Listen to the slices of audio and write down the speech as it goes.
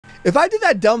If I did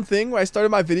that dumb thing where I started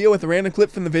my video with a random clip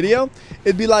from the video,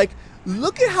 it'd be like,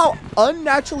 look at how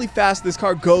unnaturally fast this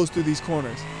car goes through these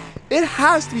corners. It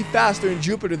has to be faster in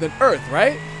Jupiter than Earth,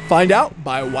 right? Find out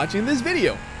by watching this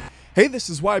video. Hey, this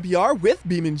is WhyBeAre with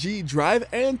BeamNG.drive,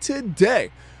 and today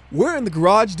we're in the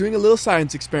garage doing a little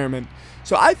science experiment.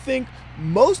 So I think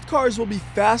most cars will be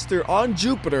faster on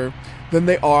Jupiter than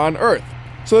they are on Earth.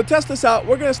 So to test this out,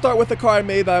 we're going to start with a car I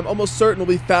made that I'm almost certain will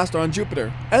be faster on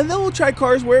Jupiter. And then we'll try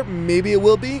cars where maybe it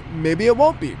will be, maybe it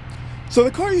won't be. So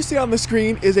the car you see on the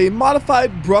screen is a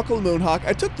modified Bruckle Moonhawk.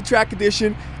 I took the track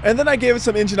edition and then I gave it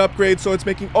some engine upgrades so it's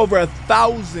making over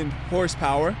 1,000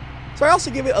 horsepower. So I also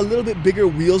gave it a little bit bigger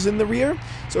wheels in the rear.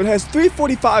 So it has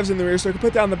 345s in the rear, so I can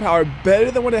put down the power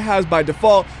better than what it has by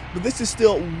default, but this is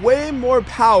still way more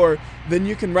power than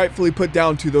you can rightfully put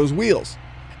down to those wheels.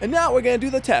 And now we're going to do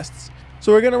the tests.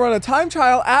 So we're going to run a time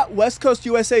trial at West Coast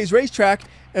USA's racetrack,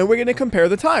 and we're going to compare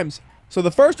the times. So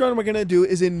the first run we're going to do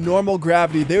is in normal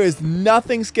gravity. There is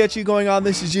nothing sketchy going on.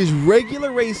 This is just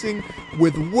regular racing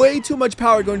with way too much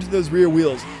power going to those rear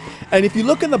wheels. And if you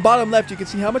look in the bottom left, you can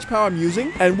see how much power I'm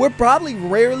using. And we're probably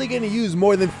rarely going to use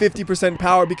more than 50%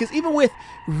 power, because even with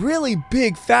really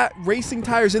big fat racing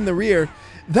tires in the rear,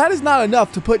 that is not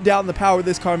enough to put down the power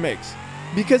this car makes.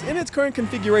 Because in its current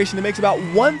configuration, it makes about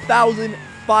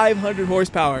 1,500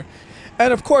 horsepower.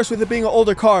 And of course, with it being an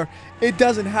older car, it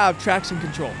doesn't have traction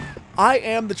control. I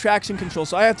am the traction control,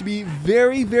 so I have to be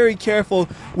very, very careful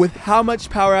with how much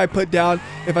power I put down.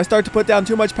 If I start to put down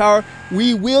too much power,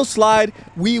 we will slide,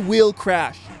 we will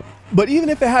crash. But even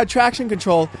if it had traction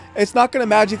control, it's not going to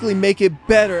magically make it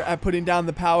better at putting down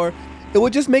the power. It will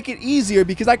just make it easier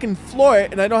because I can floor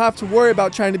it and I don't have to worry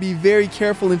about trying to be very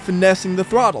careful in finessing the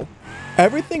throttle.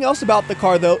 Everything else about the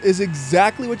car, though, is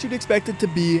exactly what you'd expect it to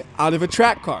be out of a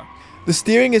track car. The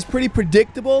steering is pretty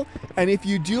predictable, and if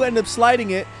you do end up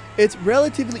sliding it, it's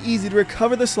relatively easy to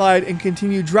recover the slide and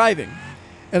continue driving.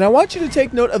 And I want you to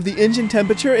take note of the engine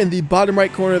temperature in the bottom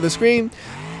right corner of the screen.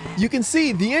 You can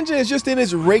see the engine is just in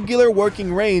its regular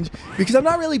working range because I'm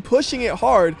not really pushing it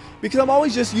hard, because I'm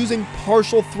always just using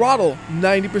partial throttle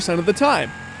 90% of the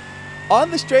time. On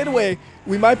the straightaway,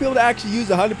 we might be able to actually use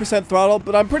 100% throttle,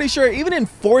 but I'm pretty sure even in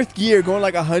fourth gear going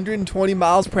like 120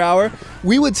 miles per hour,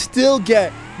 we would still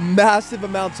get massive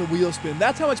amounts of wheel spin.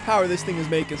 That's how much power this thing is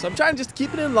making. So I'm trying to just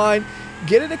keep it in line,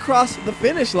 get it across the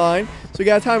finish line. So we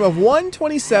got a time of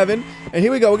 127, and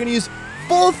here we go. We're going to use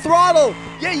full throttle.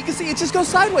 Yeah, you can see it just goes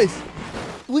sideways.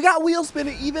 We got wheel spin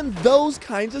at even those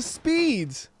kinds of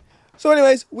speeds. So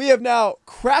anyways, we have now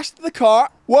crashed the car.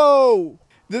 Whoa!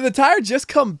 Did the tire just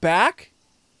come back?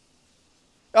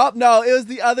 Oh, no, it was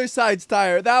the other side's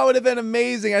tire. That would have been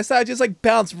amazing. I saw it just like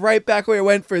bounce right back where it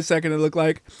went for a second, it looked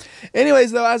like.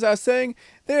 Anyways, though, as I was saying,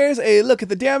 there's a look at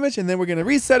the damage, and then we're going to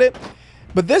reset it.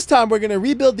 But this time, we're going to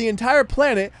rebuild the entire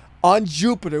planet on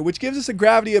Jupiter, which gives us a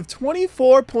gravity of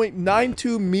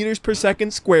 24.92 meters per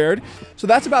second squared. So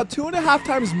that's about 2.5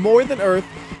 times more than Earth.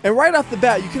 And right off the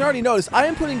bat, you can already notice I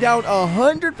am putting down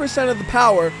 100% of the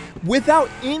power without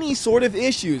any sort of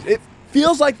issues. It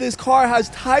feels like this car has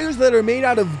tires that are made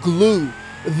out of glue.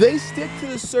 They stick to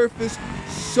the surface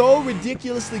so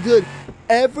ridiculously good.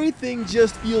 Everything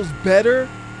just feels better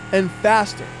and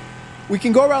faster. We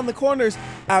can go around the corners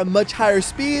at much higher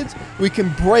speeds. We can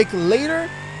brake later.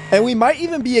 And we might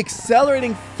even be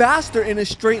accelerating faster in a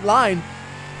straight line,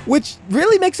 which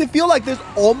really makes it feel like there's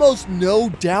almost no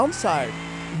downside.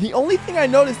 The only thing I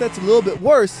noticed that's a little bit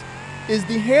worse is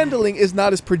the handling is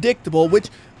not as predictable, which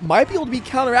might be able to be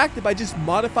counteracted by just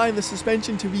modifying the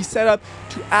suspension to be set up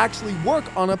to actually work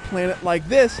on a planet like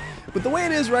this. But the way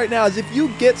it is right now is if you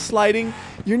get sliding,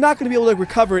 you're not going to be able to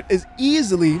recover it as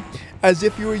easily as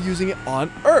if you were using it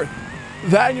on Earth.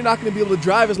 That, and you're not going to be able to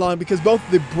drive as long because both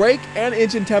the brake and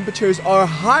engine temperatures are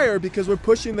higher because we're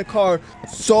pushing the car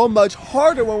so much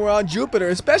harder when we're on Jupiter,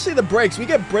 especially the brakes. We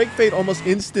get brake fade almost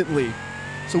instantly.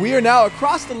 So we are now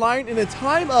across the line in a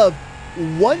time of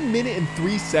 1 minute and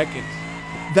 3 seconds.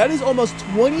 That is almost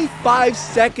 25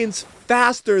 seconds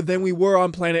faster than we were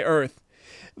on planet Earth.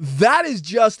 That is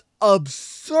just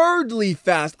absurdly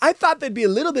fast. I thought there'd be a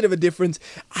little bit of a difference.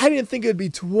 I didn't think it would be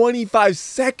 25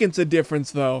 seconds of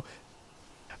difference though.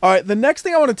 Alright, the next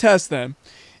thing I want to test then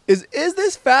is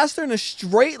this faster in a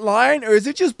straight line, or is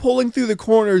it just pulling through the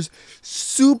corners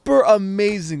super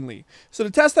amazingly? So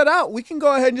to test that out, we can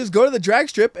go ahead and just go to the drag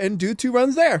strip and do 2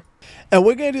 runs there. And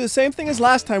we're going to do the same thing as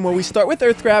last time, where we start with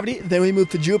Earth gravity, then we move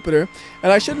to Jupiter.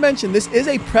 And I should mention, this is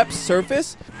a prep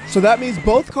surface, so that means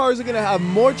both cars are going to have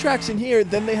more traction here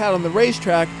than they had on the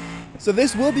racetrack. So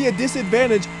this will be a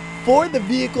disadvantage for the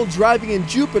vehicle driving in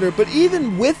Jupiter, but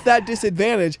even with that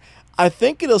disadvantage, I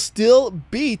think it'll still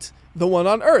beat the one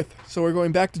on Earth. So we're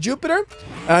going back to Jupiter,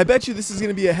 and I bet you this is going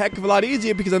to be a heck of a lot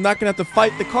easier because I'm not going to have to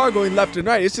fight the car going left and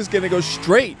right. It's just going to go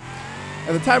straight.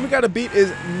 And the time we got to beat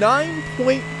is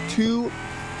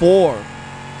 9.24.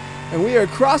 And we are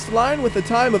across the line with a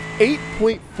time of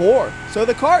 8.4. So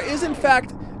the car is in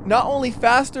fact not only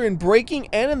faster in braking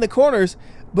and in the corners,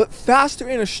 but faster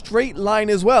in a straight line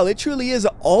as well. It truly is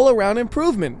an all-around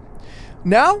improvement.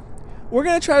 Now, we're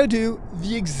going to try to do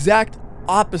the exact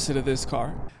opposite of this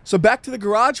car. So back to the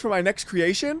garage for my next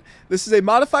creation. This is a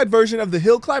modified version of the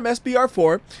Hill Climb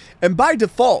SBR4, and by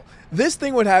default, this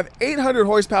thing would have 800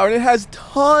 horsepower and it has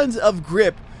tons of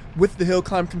grip with the Hill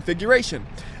Climb configuration.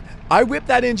 I whipped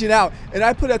that engine out and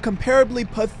I put a comparably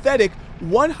pathetic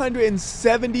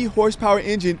 170 horsepower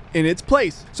engine in its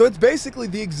place. So it's basically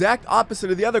the exact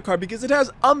opposite of the other car because it has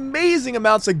amazing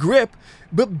amounts of grip,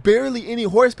 but barely any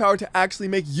horsepower to actually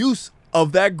make use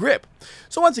of that grip.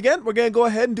 So once again, we're going to go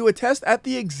ahead and do a test at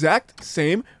the exact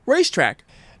same racetrack.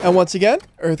 And once again,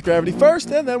 earth gravity first,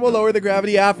 and then we'll lower the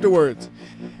gravity afterwards.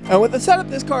 And with the setup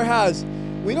this car has,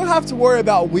 we don't have to worry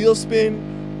about wheel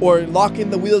spin or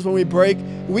locking the wheels when we brake.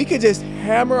 We could just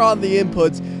hammer on the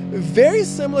inputs, very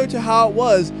similar to how it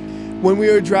was when we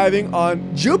were driving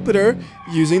on Jupiter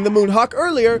using the Moonhawk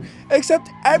earlier, except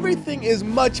everything is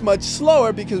much, much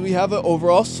slower because we have an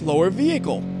overall slower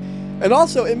vehicle. And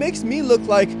also, it makes me look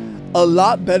like a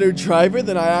lot better driver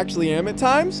than I actually am at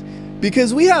times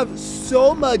because we have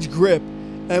so much grip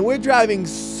and we're driving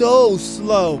so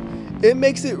slow. It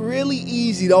makes it really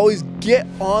easy to always get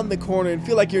on the corner and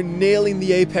feel like you're nailing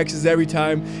the apexes every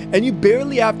time, and you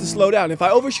barely have to slow down. If I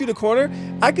overshoot a corner,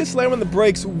 I can slam on the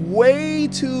brakes way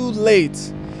too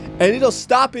late and it'll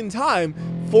stop in time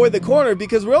for the corner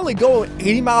because we're only going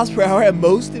 80 miles per hour at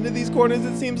most into these corners.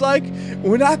 It seems like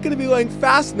we're not going to be going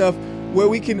fast enough where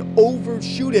we can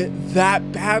overshoot it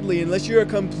that badly unless you're a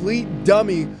complete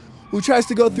dummy who tries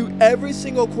to go through every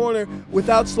single corner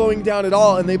without slowing down at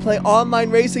all, and they play online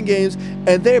racing games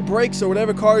and their brakes or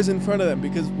whatever car is in front of them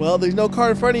because, well, there's no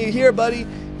car in front of you here, buddy.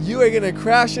 You are going to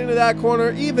crash into that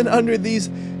corner even under these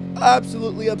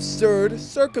absolutely absurd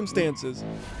circumstances.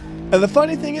 And the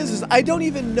funny thing is I don't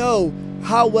even know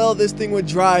how well this thing would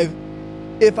drive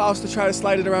if I was to try to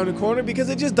slide it around a corner because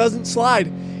it just doesn't slide.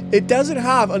 It doesn't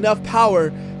have enough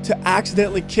power to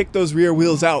accidentally kick those rear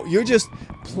wheels out. You're just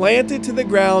planted to the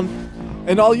ground,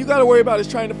 and all you got to worry about is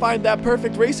trying to find that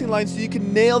perfect racing line so you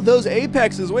can nail those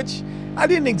apexes, which I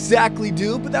didn't exactly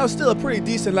do, but that was still a pretty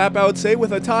decent lap, I would say,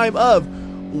 with a time of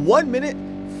 1 minute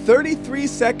 33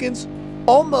 seconds,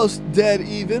 almost dead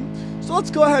even. So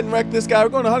let's go ahead and wreck this guy. We're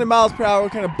going 100 miles per hour,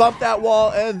 kind of bump that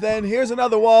wall, and then here's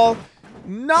another wall.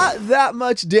 Not that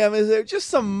much damage there, just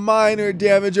some minor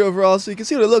damage overall, so you can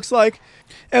see what it looks like.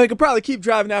 And we could probably keep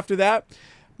driving after that.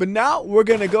 But now we're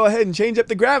going to go ahead and change up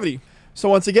the gravity. So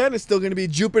once again, it's still going to be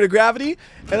Jupiter gravity.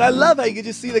 And I love how you can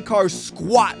just see the car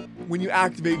squat when you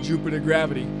activate Jupiter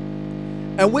gravity.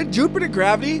 And with Jupiter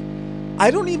gravity,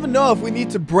 I don't even know if we need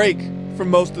to brake for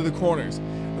most of the corners.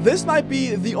 This might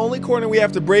be the only corner we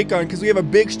have to brake on because we have a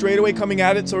big straightaway coming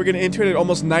at it, so we're going to enter it at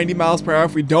almost 90 miles per hour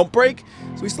if we don't brake.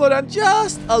 So we slow down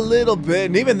just a little bit,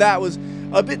 and even that was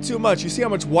a bit too much. You see how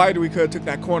much wider we could have took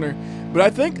that corner. But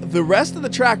I think the rest of the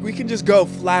track we can just go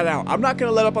flat out. I'm not going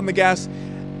to let up on the gas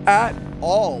at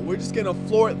all. We're just going to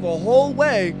floor it the whole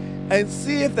way and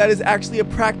see if that is actually a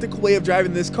practical way of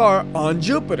driving this car on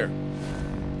Jupiter.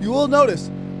 You will notice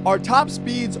our top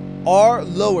speeds are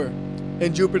lower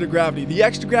in Jupiter gravity. The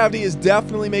extra gravity is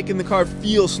definitely making the car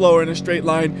feel slower in a straight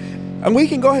line, and we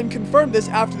can go ahead and confirm this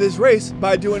after this race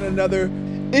by doing another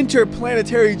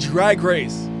interplanetary drag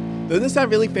race. Doesn't it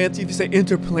sound really fancy if you say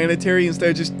interplanetary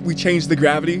instead of just we change the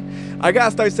gravity? I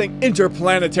gotta start saying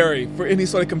interplanetary for any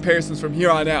sort of comparisons from here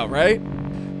on out, right?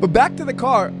 But back to the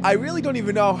car, I really don't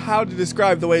even know how to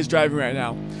describe the way it's driving right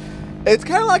now. It's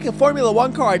kind of like a Formula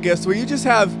 1 car, I guess, where you just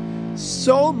have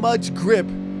so much grip,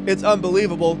 it's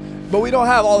unbelievable. But we don't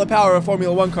have all the power of a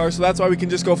Formula 1 car, so that's why we can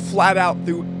just go flat out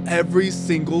through every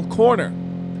single corner.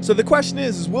 So the question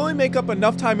is will we make up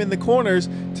enough time in the corners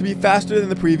to be faster than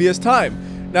the previous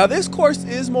time? Now this course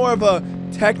is more of a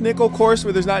technical course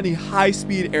where there's not any high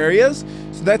speed areas,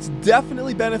 so that's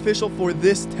definitely beneficial for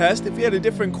this test. If we had a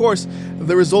different course,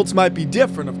 the results might be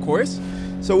different, of course.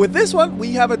 So with this one,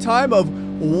 we have a time of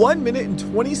 1 minute and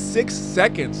 26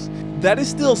 seconds. That is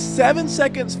still 7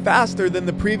 seconds faster than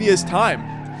the previous time.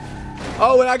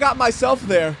 Oh, and I got myself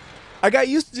there. I got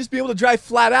used to just being able to drive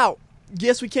flat out.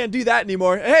 Guess we can't do that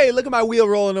anymore. Hey, look at my wheel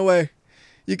rolling away.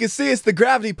 You can see it's the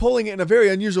gravity pulling it in a very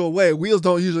unusual way. Wheels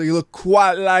don't usually look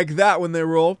quite like that when they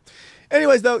roll.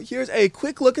 Anyways, though, here's a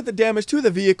quick look at the damage to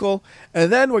the vehicle,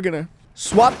 and then we're going to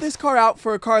Swap this car out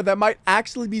for a car that might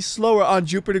actually be slower on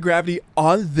Jupiter gravity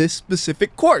on this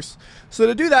specific course. So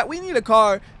to do that, we need a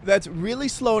car that's really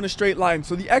slow in a straight line.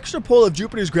 So the extra pull of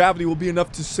Jupiter's gravity will be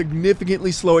enough to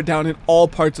significantly slow it down in all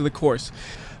parts of the course.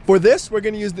 For this, we're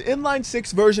going to use the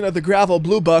inline-6 version of the Gravel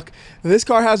Blue Buck. This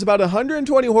car has about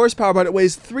 120 horsepower, but it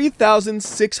weighs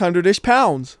 3,600-ish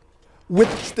pounds.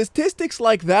 With statistics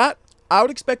like that, I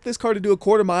would expect this car to do a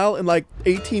quarter mile in like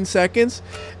 18 seconds.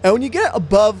 And when you get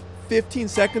above 15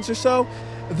 seconds or so,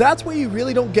 that's where you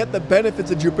really don't get the benefits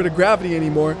of Jupiter gravity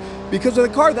anymore, because with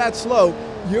a car that slow,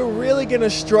 you're really going to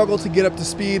struggle to get up to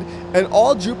speed, and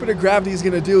all Jupiter gravity is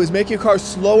going to do is make your car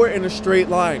slower in a straight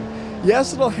line.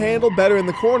 Yes, it'll handle better in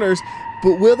the corners,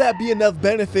 but will that be enough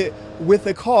benefit with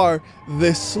a car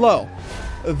this slow?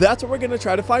 That's what we're going to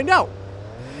try to find out.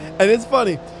 And it's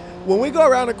funny, when we go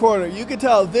around a corner, you can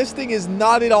tell this thing is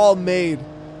not at all made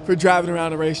for driving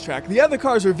around a racetrack. The other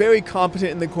cars are very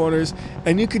competent in the corners,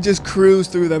 and you could just cruise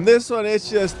through them. This one, it's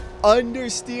just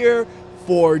understeer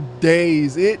for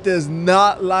days. It does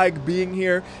not like being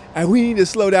here, and we need to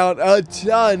slow down a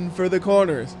ton for the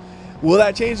corners. Will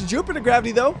that change the Jupiter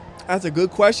gravity though? That's a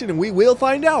good question, and we will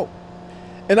find out.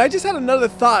 And I just had another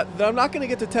thought that I'm not going to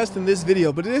get to test in this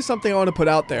video, but it is something I want to put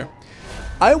out there.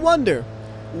 I wonder,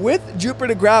 with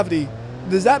Jupiter gravity,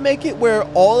 does that make it where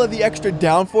all of the extra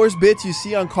downforce bits you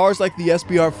see on cars like the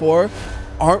SBR4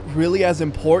 aren't really as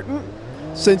important,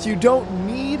 since you don't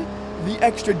need the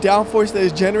extra downforce that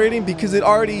is generating because it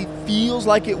already feels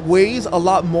like it weighs a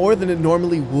lot more than it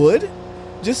normally would?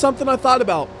 Just something I thought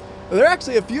about. There are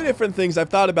actually a few different things I've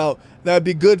thought about that would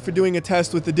be good for doing a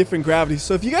test with the different gravities.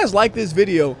 So if you guys like this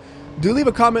video, do leave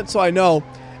a comment so I know,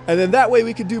 and then that way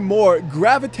we could do more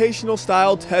gravitational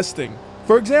style testing.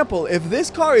 For example, if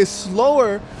this car is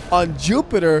slower on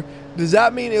Jupiter, does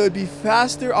that mean it would be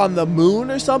faster on the moon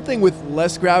or something with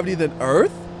less gravity than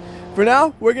Earth? For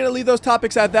now, we're going to leave those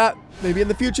topics at that. Maybe in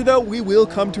the future though, we will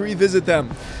come to revisit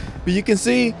them. But you can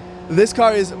see this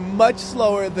car is much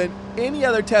slower than any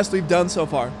other test we've done so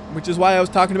far, which is why I was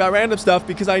talking about random stuff,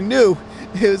 because I knew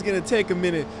it was going to take a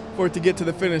minute for it to get to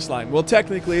the finish line. Well,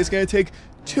 technically, it's going to take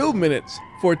 2 minutes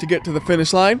for it to get to the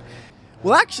finish line.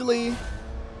 Well, actually,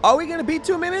 are we going to beat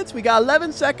 2 minutes? We got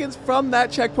 11 seconds from that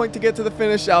checkpoint to get to the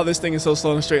finish. Oh, this thing is so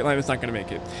slow in a straight line, it's not going to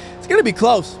make it. It's going to be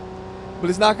close, but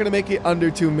it's not going to make it under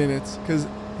 2 minutes, because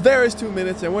there is 2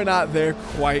 minutes and we're not there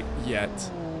quite yet.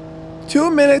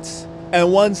 2 minutes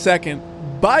and 1 second.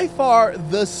 By far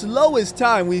the slowest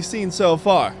time we've seen so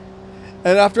far.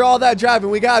 And after all that driving,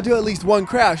 we got to do at least one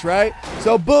crash, right?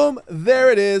 So boom,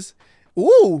 there it is.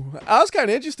 Ooh, that was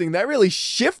kind of interesting. That really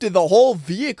shifted the whole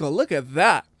vehicle. Look at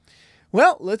that.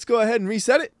 Well, let's go ahead and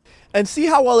reset it and see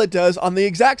how well it does on the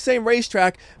exact same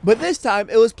racetrack, but this time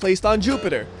it was placed on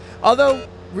Jupiter. Although,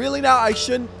 really now I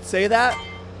shouldn't say that,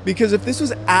 because if this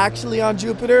was actually on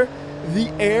Jupiter,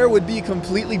 the air would be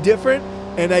completely different,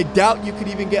 and I doubt you could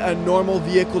even get a normal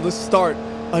vehicle to start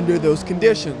under those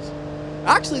conditions.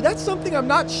 Actually, that's something I'm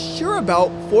not sure about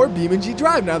for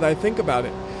BeamNG.drive now that I think about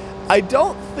it. I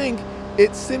don't think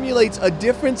it simulates a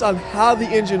difference on how the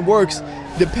engine works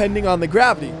depending on the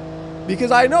gravity.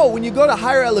 Because I know when you go to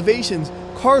higher elevations,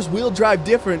 cars will drive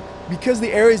different because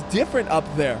the air is different up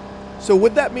there. So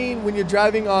would that mean when you're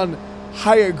driving on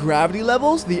higher gravity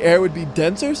levels, the air would be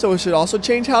denser, so it should also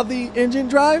change how the engine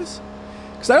drives?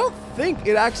 Because I don't think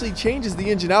it actually changes the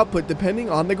engine output depending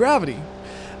on the gravity.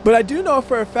 But I do know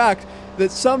for a fact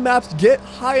that some maps get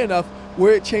high enough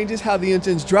where it changes how the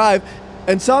engines drive,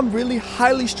 and some really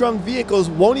highly strung vehicles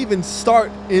won't even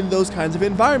start in those kinds of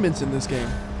environments in this game.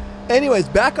 Anyways,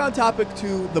 back on topic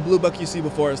to the Blue Buck you see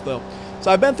before us though. So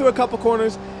I've been through a couple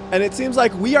corners, and it seems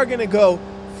like we are going to go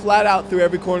flat out through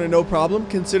every corner no problem,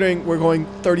 considering we're going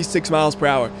 36 miles per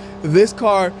hour. This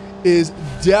car is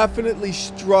definitely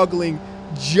struggling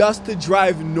just to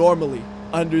drive normally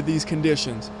under these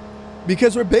conditions,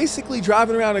 because we're basically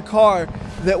driving around a car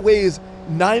that weighs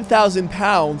 9,000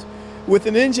 pounds with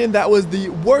an engine that was the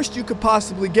worst you could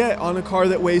possibly get on a car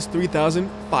that weighs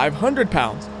 3,500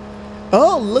 pounds.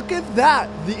 Oh, look at that.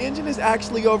 The engine is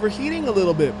actually overheating a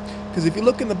little bit, because if you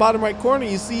look in the bottom right corner,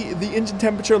 you see the engine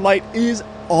temperature light is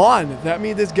on. That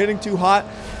means it's getting too hot.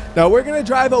 Now we're going to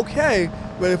drive okay,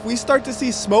 but if we start to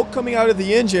see smoke coming out of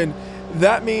the engine,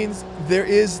 that means there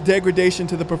is degradation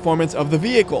to the performance of the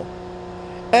vehicle.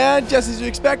 And just as you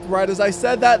expect, right as I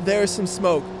said that, there's some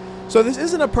smoke. So this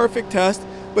isn't a perfect test,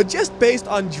 but just based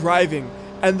on driving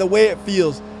and the way it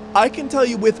feels, I can tell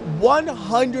you with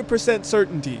 100%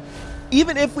 certainty,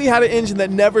 even if we had an engine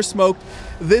that never smoked,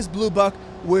 this Blue Buck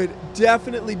would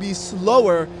definitely be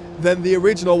slower than the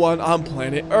original one on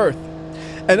planet Earth.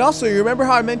 And also, you remember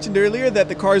how I mentioned earlier that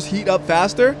the cars heat up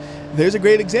faster? There's a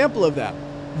great example of that.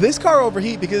 This car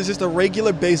overheat because it's just a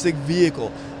regular basic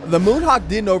vehicle. The Moonhawk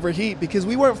didn't overheat because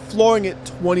we weren't flooring it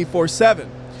 24/7.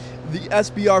 The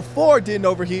SBR4 didn't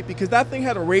overheat because that thing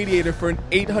had a radiator for an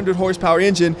 800 horsepower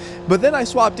engine, but then I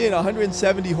swapped in a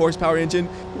 170 horsepower engine,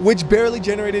 which barely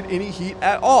generated any heat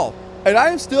at all. And I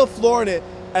am still flooring it,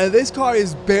 and this car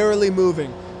is barely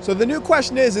moving. So the new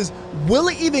question is will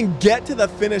it even get to the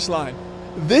finish line?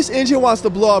 This engine wants to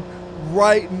blow up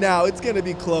right now. It's gonna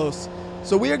be close.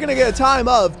 So we are gonna get a time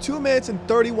of 2 minutes and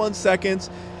 31 seconds.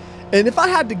 And if I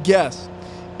had to guess,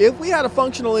 if we had a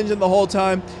functional engine the whole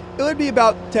time, it would be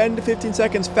about 10 to 15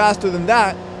 seconds faster than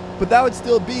that, but that would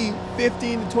still be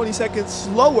 15 to 20 seconds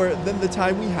slower than the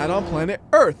time we had on planet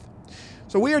Earth.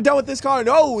 So we are done with this car, and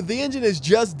oh, the engine has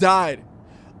just died.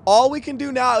 All we can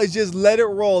do now is just let it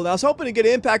roll. And I was hoping to get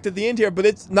an impact at the end here, but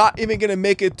it's not even gonna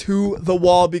make it to the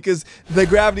wall because the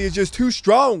gravity is just too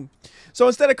strong. So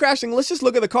instead of crashing, let's just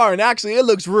look at the car, and actually it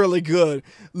looks really good.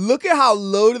 Look at how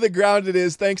low to the ground it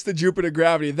is thanks to Jupiter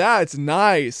gravity. That's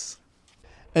nice.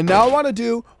 And now I want to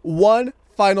do one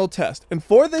final test. And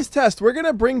for this test, we're going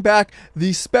to bring back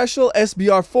the special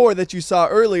SBR4 that you saw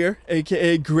earlier,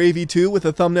 aka Gravy 2 with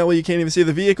a thumbnail where you can't even see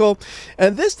the vehicle.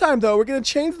 And this time though, we're going to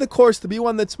change the course to be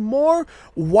one that's more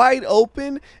wide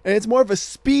open, and it's more of a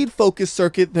speed focused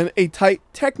circuit than a tight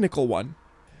technical one.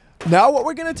 Now what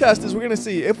we're going to test is we're going to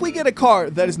see if we get a car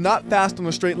that is not fast on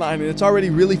a straight line and it's already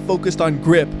really focused on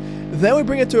grip, then we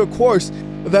bring it to a course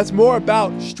that's more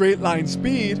about straight line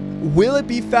speed. Will it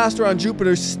be faster on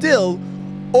Jupiter still,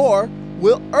 or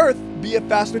will Earth be a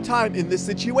faster time in this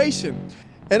situation?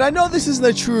 And I know this isn't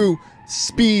a true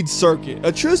speed circuit.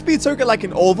 A true speed circuit like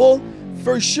an oval,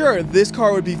 for sure this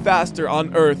car would be faster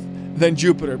on Earth than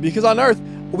Jupiter, because on Earth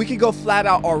we could go flat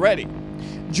out already.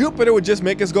 Jupiter would just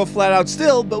make us go flat out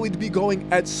still, but we'd be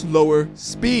going at slower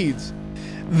speeds.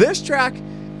 This track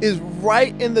is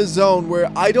right in the zone where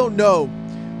I don't know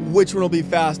which one will be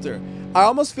faster. I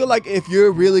almost feel like if you're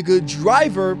a really good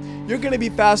driver, you're going to be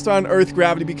faster on Earth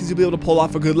gravity because you'll be able to pull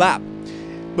off a good lap.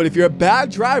 But if you're a bad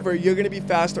driver, you're going to be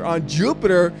faster on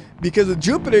Jupiter because with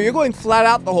Jupiter, you're going flat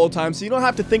out the whole time, so you don't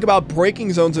have to think about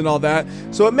braking zones and all that.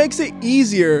 So it makes it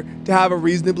easier to have a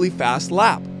reasonably fast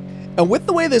lap. And with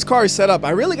the way this car is set up,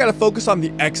 I really got to focus on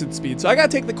the exit speed. So I got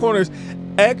to take the corners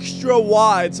extra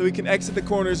wide so we can exit the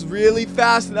corners really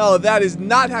fast. And oh, that is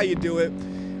not how you do it.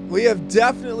 We have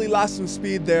definitely lost some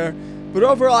speed there. But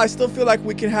overall, I still feel like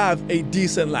we can have a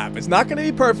decent lap. It's not going to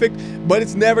be perfect, but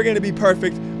it's never going to be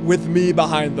perfect with me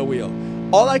behind the wheel.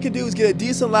 All I can do is get a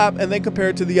decent lap and then compare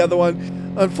it to the other one.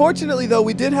 Unfortunately, though,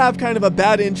 we did have kind of a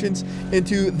bad entrance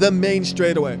into the main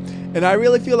straightaway. And I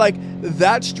really feel like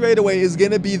that straightaway is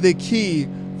going to be the key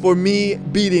for me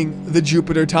beating the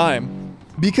Jupiter time.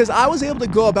 Because I was able to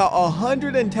go about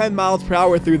 110 miles per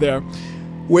hour through there.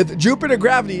 With Jupiter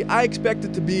gravity, I expect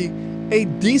it to be a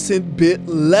decent bit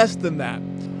less than that.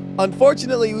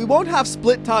 Unfortunately, we won't have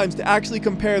split times to actually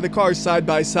compare the cars side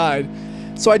by side.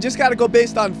 So I just got to go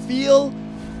based on feel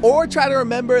or try to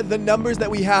remember the numbers that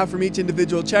we have from each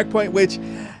individual checkpoint, which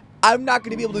I'm not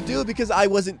going to be able to do because I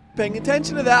wasn't paying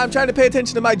attention to that. I'm trying to pay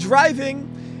attention to my driving,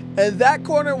 and that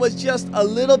corner was just a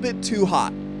little bit too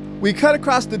hot. We cut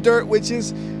across the dirt, which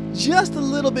is just a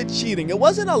little bit cheating. It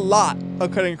wasn't a lot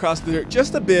of cutting across the dirt,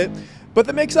 just a bit, but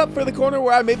that makes up for the corner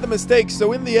where I made the mistake.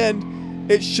 So in the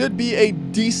end, it should be a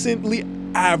decently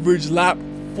average lap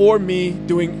for me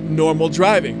doing normal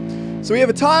driving. So we have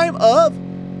a time of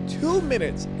 2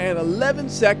 minutes and 11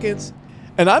 seconds,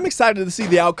 and I'm excited to see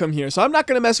the outcome here. So I'm not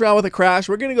going to mess around with a crash.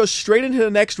 We're going to go straight into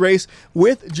the next race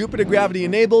with Jupiter gravity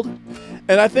enabled.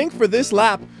 And I think for this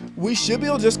lap, we should be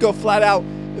able to just go flat out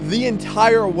the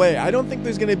entire way. I don't think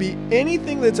there's going to be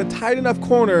anything that's a tight enough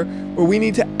corner where we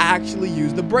need to actually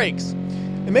use the brakes.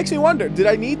 It makes me wonder, did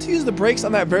I need to use the brakes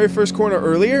on that very first corner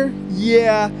earlier?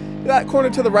 Yeah, that corner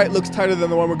to the right looks tighter than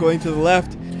the one we're going to the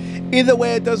left. Either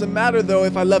way, it doesn't matter though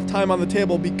if I left time on the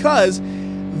table because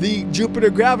the Jupiter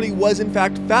gravity was in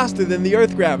fact faster than the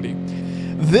Earth gravity.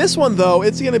 This one though,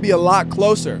 it's going to be a lot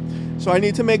closer. So I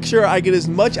need to make sure I get as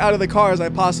much out of the car as I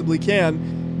possibly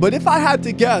can. But if I had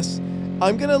to guess,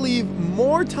 I'm going to leave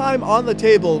more time on the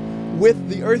table with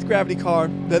the Earth gravity car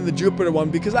than the Jupiter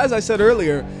one because as I said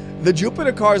earlier, the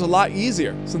Jupiter car is a lot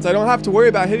easier. Since I don't have to worry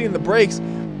about hitting the brakes,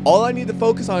 all I need to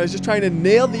focus on is just trying to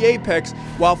nail the apex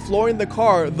while flooring the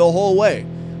car the whole way.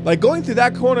 Like going through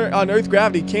that corner on Earth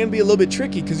gravity can be a little bit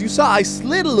tricky because you saw I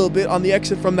slid a little bit on the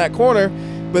exit from that corner,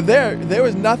 but there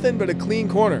was nothing but a clean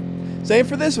corner. Same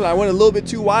for this one. I went a little bit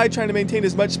too wide trying to maintain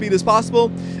as much speed as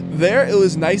possible. There it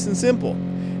was nice and simple.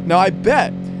 Now I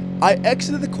bet I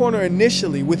exited the corner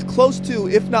initially with close to,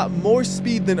 if not more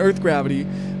speed than Earth gravity,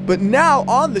 But now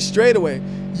on the straightaway,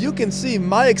 you can see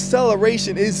my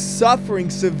acceleration is suffering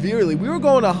severely. We were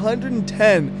going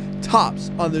 110 tops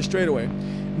on the straightaway.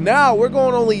 Now we're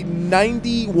going only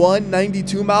 91,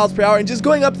 92 miles per hour, and just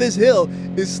going up this hill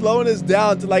is slowing us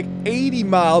down to like 80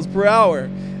 miles per hour.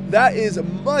 That is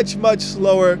much, much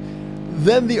slower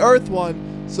than the Earth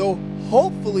one. So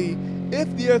hopefully,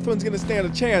 if the Earth one's going to stand a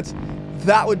chance,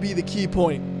 that would be the key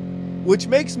point, which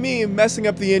makes me messing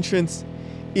up the entrance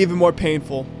even more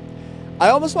painful. I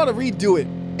almost want to redo it.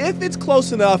 If it's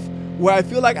close enough where I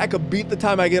feel like I could beat the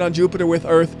time I get on Jupiter with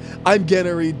Earth, I'm going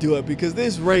to redo it, because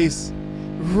this race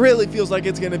really feels like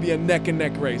it's going to be a neck and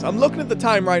neck race. I'm looking at the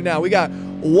time right now. We got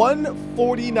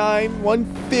 149,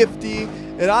 150,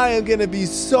 and I am going to be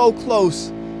so close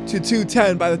to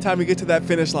 210 by the time we get to that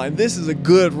finish line. This is a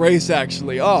good race,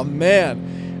 actually. Oh,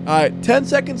 man. All right, 10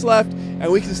 seconds left,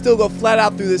 and we can still go flat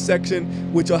out through this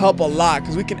section, which will help a lot,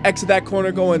 because we can exit that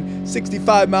corner going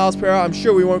 65 miles per hour. I'm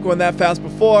sure we weren't going that fast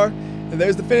before. And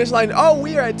there's the finish line. Oh,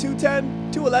 we are at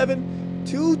 210, 211.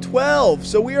 212.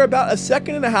 So we are about 1.5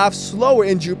 seconds slower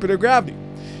in Jupiter gravity.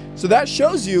 So that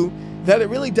shows you that it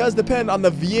really does depend on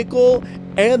the vehicle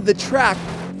and the track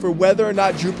for whether or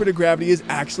not Jupiter gravity is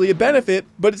actually a benefit.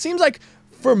 But it seems like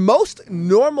for most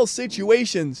normal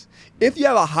situations, if you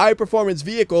have a high performance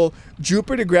vehicle,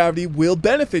 Jupiter gravity will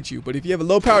benefit you. But if you have a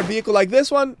low powered vehicle like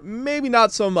this one, maybe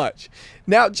not so much.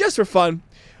 Now, just for fun,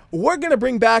 we're going to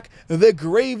bring back the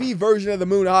gravy version of the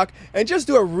Moonhawk and just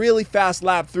do a really fast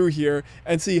lap through here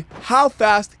and see how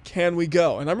fast can we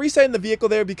go. And I'm resetting the vehicle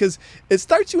there because it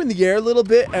starts you in the air a little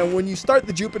bit, and when you start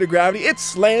the Jupiter gravity, it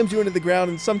slams you into the ground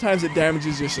and sometimes it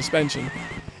damages your suspension.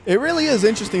 It really is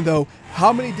interesting, though,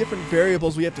 how many different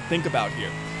variables we have to think about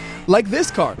here. Like this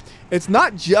car, it's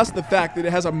not just the fact that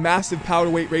it has a massive power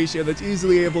to weight ratio that's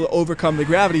easily able to overcome the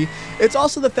gravity, it's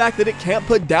also the fact that it can't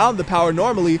put down the power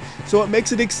normally, so it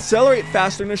makes it accelerate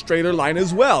faster in a straighter line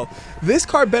as well. This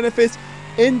car benefits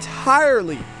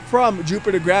entirely from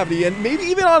Jupiter gravity, and maybe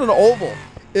even on an oval,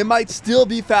 it might still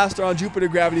be faster on Jupiter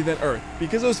gravity than Earth,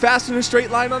 because it was faster in a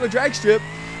straight line on a drag strip.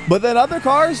 But then other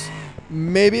cars,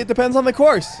 maybe it depends on the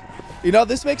course. You know,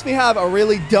 this makes me have a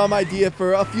really dumb idea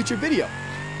for a future video.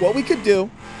 What we could do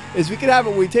is we could have it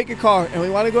where we take a car and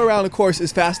we want to go around a course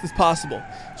as fast as possible.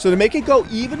 So to make it go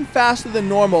even faster than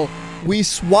normal, we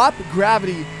swap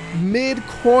gravity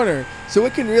mid-corner so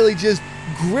it can really just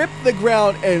grip the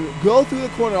ground and go through the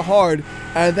corner hard.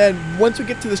 And then once we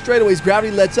get to the straightaways,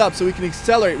 gravity lets up so we can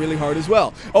accelerate really hard as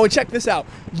well. Oh, and check this out.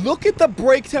 Look at the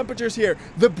brake temperatures here.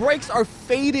 The brakes are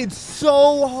faded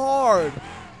so hard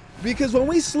because when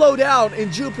we slow down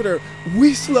in Jupiter,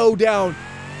 we slow down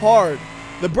hard.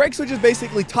 The brake switch is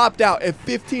basically topped out at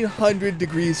 1500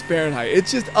 degrees Fahrenheit.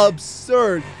 It's just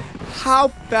absurd how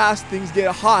fast things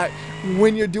get hot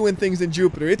when you're doing things in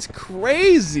Jupiter. It's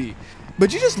crazy.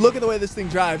 But you just look at the way this thing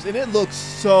drives and it looks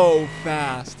so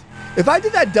fast. If I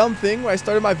did that dumb thing where I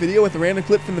started my video with a random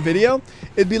clip from the video,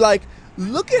 it'd be like,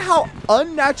 look at how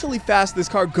unnaturally fast this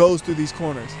car goes through these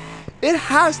corners. It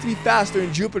has to be faster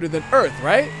in Jupiter than Earth,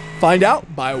 right? Find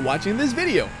out by watching this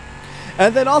video.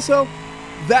 And then also,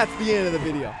 that's the end of the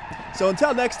video. So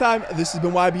until next time, this has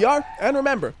been WhyBeAre, and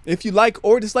remember, if you like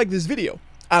or dislike this video,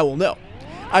 I will know.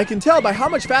 I can tell by how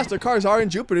much faster cars are in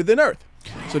Jupiter than Earth.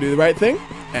 So do the right thing,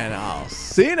 and I'll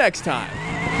see you next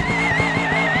time.